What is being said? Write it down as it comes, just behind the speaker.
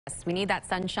Yes, we need that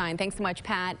sunshine. Thanks so much,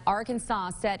 Pat.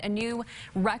 Arkansas set a new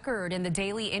record in the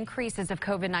daily increases of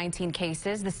COVID-19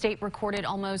 cases. The state recorded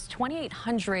almost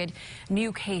 2,800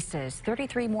 new cases.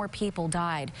 33 more people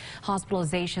died.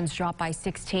 Hospitalizations dropped by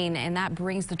 16, and that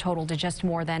brings the total to just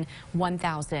more than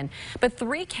 1,000. But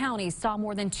 3 counties saw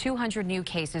more than 200 new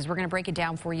cases. We're going to break it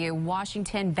down for you.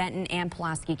 Washington, Benton, and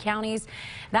Pulaski counties.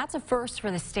 That's a first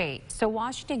for the state. So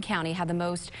Washington County had the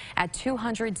most at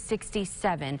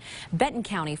 267. Benton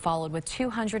County followed with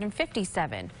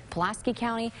 257. Pulaski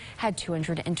County had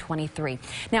 223.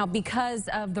 Now, because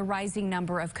of the rising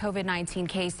number of COVID-19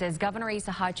 cases, Governor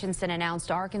Asa Hutchinson announced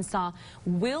Arkansas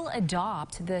will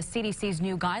adopt the CDC's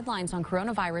new guidelines on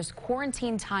coronavirus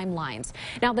quarantine timelines.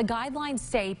 Now, the guidelines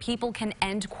say people can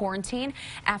end quarantine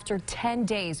after 10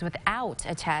 days without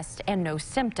a test and no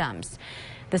symptoms.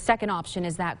 The second option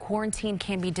is that quarantine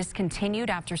can be discontinued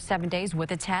after 7 days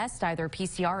with a test, either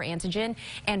PCR or antigen,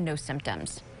 and no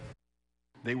symptoms.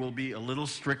 They will be a little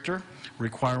stricter,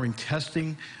 requiring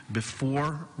testing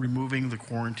before removing the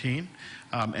quarantine.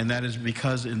 And that is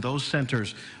because in those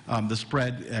centers, the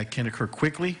spread can occur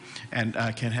quickly and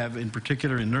can have, in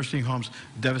particular in nursing homes,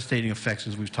 devastating effects,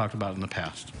 as we've talked about in the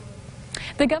past.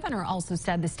 The governor also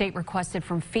said the state requested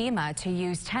from FEMA to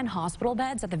use 10 hospital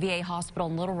beds at the VA hospital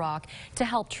in Little Rock to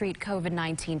help treat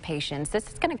COVID-19 patients. This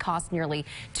is going to cost nearly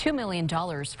 $2 million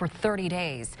for 30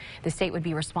 days. The state would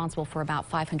be responsible for about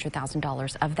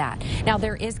 $500,000 of that. Now,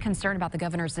 there is concern about the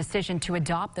governor's decision to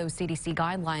adopt those CDC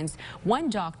guidelines. One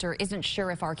doctor isn't sure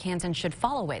if Arkansans should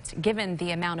follow it, given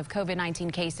the amount of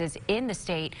COVID-19 cases in the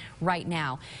state right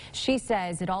now. She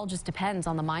says it all just depends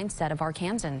on the mindset of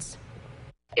Arkansans.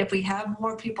 If we have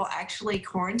more people actually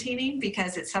quarantining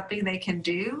because it's something they can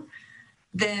do,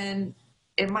 then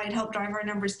it might help drive our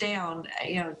numbers down.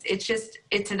 You know,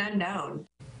 it's an unknown.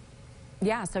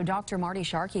 Yeah, so Dr. Marty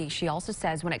Sharkey, she also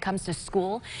says when it comes to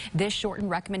school, this shortened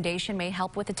recommendation may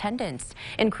help with attendance.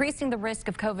 Increasing the risk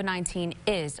of COVID-19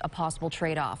 is a possible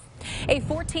trade-off. A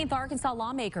 14th Arkansas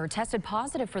lawmaker tested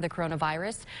positive for the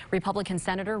coronavirus. Republican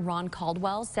Senator Ron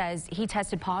Caldwell says he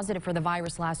tested positive for the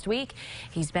virus last week.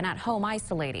 He's been at home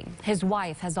isolating. His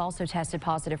wife has also tested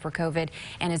positive for COVID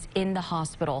and is in the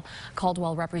hospital.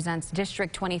 Caldwell represents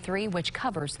District 23, which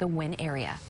covers the Wynn area.